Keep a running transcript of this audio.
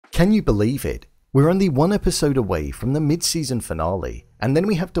Can you believe it? We're only one episode away from the mid-season finale, and then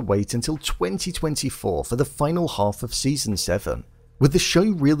we have to wait until 2024 for the final half of Season 7. With the show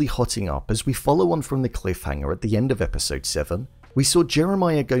really hotting up as we follow on from the cliffhanger at the end of Episode 7, we saw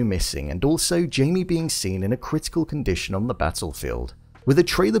Jeremiah go missing and also Jamie being seen in a critical condition on the battlefield. With a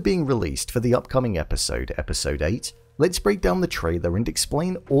trailer being released for the upcoming episode, Episode 8, let's break down the trailer and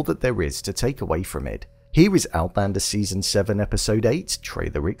explain all that there is to take away from it. Here is Outlander Season 7 Episode 8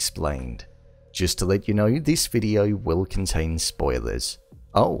 Trailer Explained. Just to let you know, this video will contain spoilers.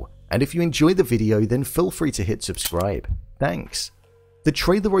 Oh, and if you enjoy the video then feel free to hit subscribe. Thanks. The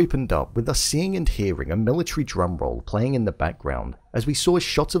trailer opened up with us seeing and hearing a military drum roll playing in the background as we saw a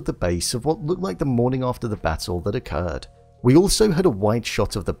shot of the base of what looked like the morning after the battle that occurred. We also had a wide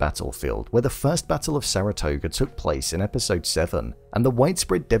shot of the battlefield where the first battle of Saratoga took place in Episode 7 and the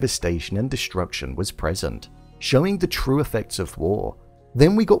widespread devastation and destruction was present, showing the true effects of war.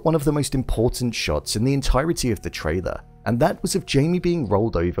 Then we got one of the most important shots in the entirety of the trailer, and that was of Jamie being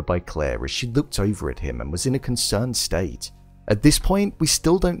rolled over by Claire as she looked over at him and was in a concerned state. At this point, we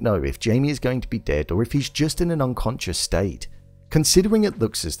still don't know if Jamie is going to be dead or if he's just in an unconscious state. Considering it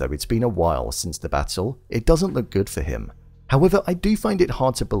looks as though it's been a while since the battle, it doesn't look good for him. However, I do find it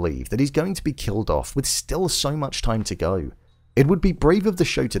hard to believe that he's going to be killed off with still so much time to go. It would be brave of the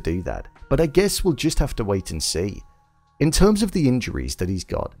show to do that, but I guess we'll just have to wait and see. In terms of the injuries that he's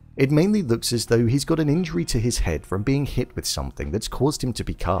got, it mainly looks as though he's got an injury to his head from being hit with something that's caused him to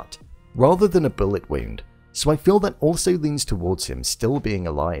be cut, rather than a bullet wound, so I feel that also leans towards him still being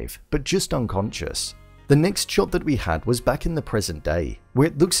alive, but just unconscious. The next shot that we had was back in the present day, where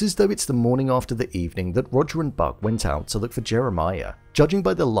it looks as though it's the morning after the evening that Roger and Buck went out to look for Jeremiah, judging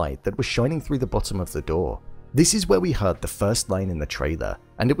by the light that was shining through the bottom of the door. This is where we heard the first line in the trailer,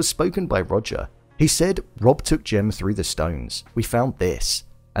 and it was spoken by Roger. He said, "Rob took Jem through the stones. We found this."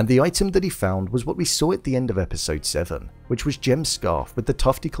 And the item that he found was what we saw at the end of Episode 7, which was Jem's scarf with the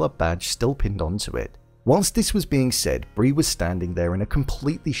Tufty Club badge still pinned onto it. Whilst this was being said, Bree was standing there in a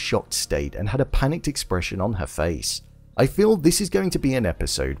completely shocked state and had a panicked expression on her face. I feel this is going to be an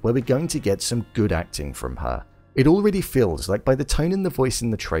episode where we're going to get some good acting from her. It already feels like by the tone in the voice in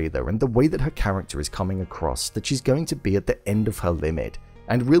the trailer and the way that her character is coming across that she's going to be at the end of her limit,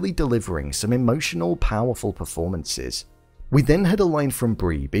 and really delivering some emotional, powerful performances. We then had a line from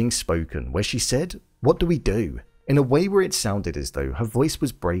Bree being spoken where she said, "What do we do?" in a way where it sounded as though her voice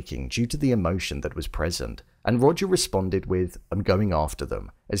was breaking due to the emotion that was present, and Roger responded with, "I'm going after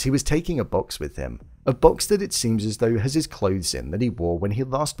them," as he was taking a box with him, a box that it seems as though has his clothes in that he wore when he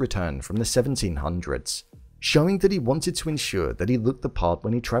last returned from the 1700s, showing that he wanted to ensure that he looked the part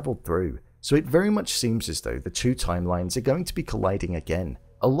when he travelled through. So it very much seems as though the two timelines are going to be colliding again,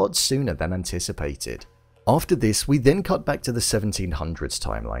 a lot sooner than anticipated. After this, we then cut back to the 1700s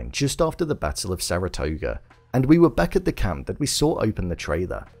timeline just after the Battle of Saratoga, and we were back at the camp that we saw open the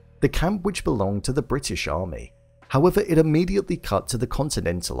trailer, the camp which belonged to the British Army. However, it immediately cut to the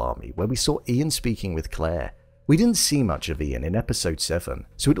Continental Army where we saw Ian speaking with Claire. We didn't see much of Ian in Episode 7,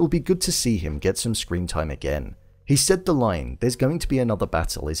 so it will be good to see him get some screen time again. He said the line, "There's going to be another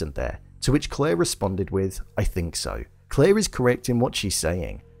battle, isn't there?" To which Claire responded with, "I think so." Claire is correct in what she's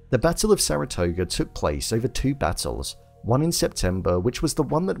saying. The Battle of Saratoga took place over two battles, one in September, which was the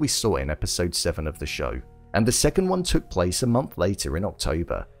one that we saw in Episode 7 of the show, and the second one took place a month later in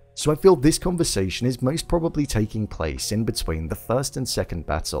October. So I feel this conversation is most probably taking place in between the first and second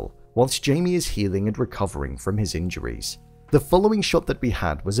battle, whilst Jamie is healing and recovering from his injuries. The following shot that we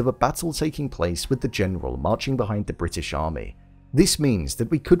had was of a battle taking place with the general marching behind the British Army. This means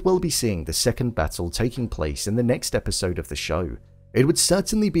that we could well be seeing the second battle taking place in the next episode of the show. It would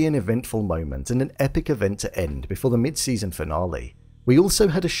certainly be an eventful moment and an epic event to end before the mid-season finale. We also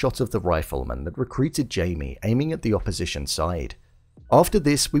had a shot of the rifleman that recruited Jamie aiming at the opposition side. After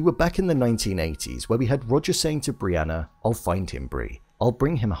this, we were back in the 1980s where we had Roger saying to Brianna, "I'll find him, Bree. I'll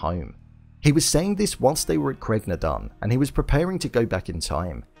bring him home." He was saying this whilst they were at Craignadown and he was preparing to go back in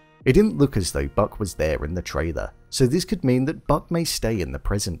time. It didn't look as though Buck was there in the trailer, so this could mean that Buck may stay in the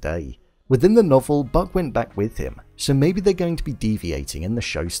present day. Within the novel, Buck went back with him, so maybe they're going to be deviating in the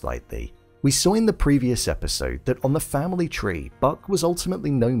show slightly. We saw in the previous episode that on the family tree, Buck was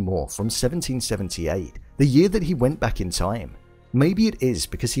ultimately no more from 1778, the year that he went back in time. Maybe it is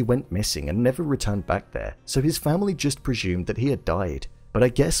because he went missing and never returned back there, so his family just presumed that he had died, but I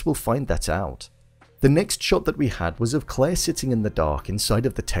guess we'll find that out. The next shot that we had was of Claire sitting in the dark inside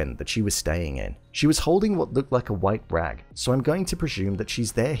of the tent that she was staying in. She was holding what looked like a white rag, so I'm going to presume that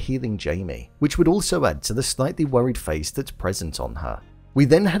she's there healing Jamie, which would also add to the slightly worried face that's present on her. We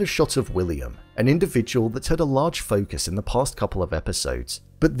then had a shot of William, an individual that's had a large focus in the past couple of episodes,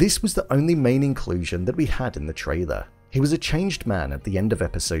 but this was the only main inclusion that we had in the trailer. He was a changed man at the end of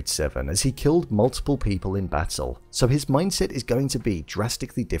episode 7 as he killed multiple people in battle, so his mindset is going to be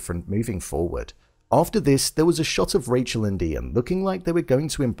drastically different moving forward. After this, there was a shot of Rachel and Ian looking like they were going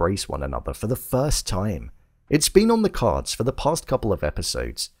to embrace one another for the first time. It's been on the cards for the past couple of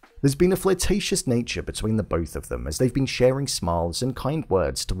episodes. There's been a flirtatious nature between the both of them as they've been sharing smiles and kind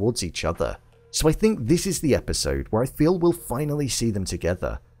words towards each other. So I think this is the episode where I feel we'll finally see them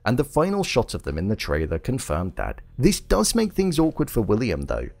together, and the final shot of them in the trailer confirmed that. This does make things awkward for William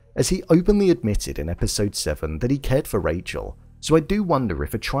though, as he openly admitted in episode 7 that he cared for Rachel, so I do wonder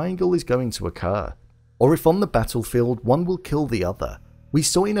if a triangle is going to occur, or if on the battlefield one will kill the other. We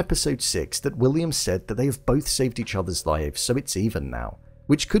saw in episode 6 that William said that they have both saved each other's lives, so it's even now,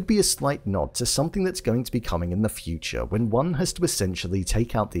 which could be a slight nod to something that's going to be coming in the future when one has to essentially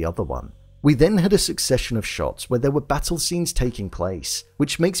take out the other one. We then had a succession of shots where there were battle scenes taking place,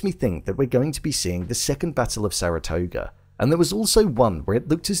 which makes me think that we're going to be seeing the second battle of Saratoga, and there was also one where it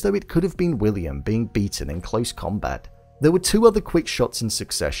looked as though it could have been William being beaten in close combat. There were 2 other quick shots in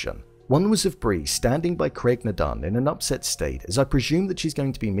succession. One was of Bree standing by Craig Nadan in an upset state, as I presume that she's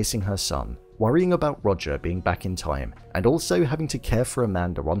going to be missing her son, worrying about Roger being back in time, and also having to care for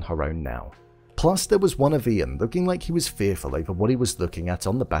Amanda on her own now. Plus there was one of Ian looking like he was fearful over what he was looking at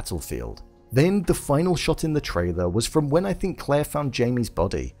on the battlefield. Then the final shot in the trailer was from when I think Claire found Jamie's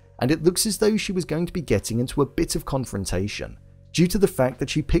body, and it looks as though she was going to be getting into a bit of confrontation, due to the fact that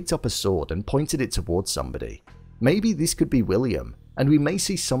she picked up a sword and pointed it towards somebody. Maybe this could be William, and we may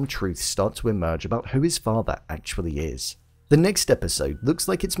see some truth start to emerge about who his father actually is. The next episode looks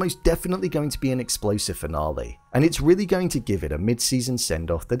like it's most definitely going to be an explosive finale, and it's really going to give it a mid-season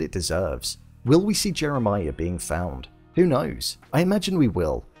send-off that it deserves. Will we see Jeremiah being found? Who knows? I imagine we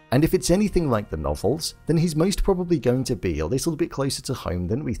will, and if it's anything like the novels, then he's most probably going to be a little bit closer to home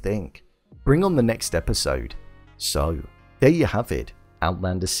than we think. Bring on the next episode. So, there you have it,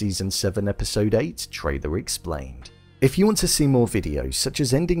 Outlander Season 7 Episode 8 Trailer Explained. If you want to see more videos such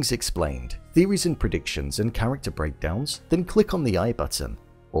as endings explained, theories and predictions, and character breakdowns, then click on the I button.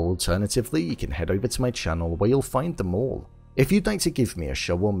 Or alternatively, you can head over to my channel where you'll find them all. If you'd like to give me a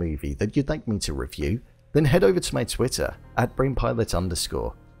show or movie that you'd like me to review, then head over to my Twitter,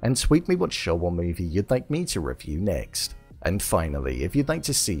 @BrainPilot_, and tweet me what show or movie you'd like me to review next. And finally, if you'd like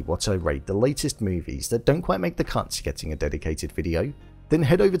to see what I rate the latest movies that don't quite make the cut to getting a dedicated video, then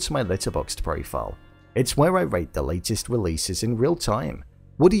head over to my Letterboxd profile. It's where I rate the latest releases in real time.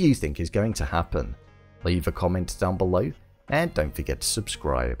 What do you think is going to happen? Leave a comment down below, and don't forget to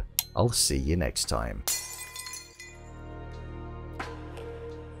subscribe. I'll see you next time.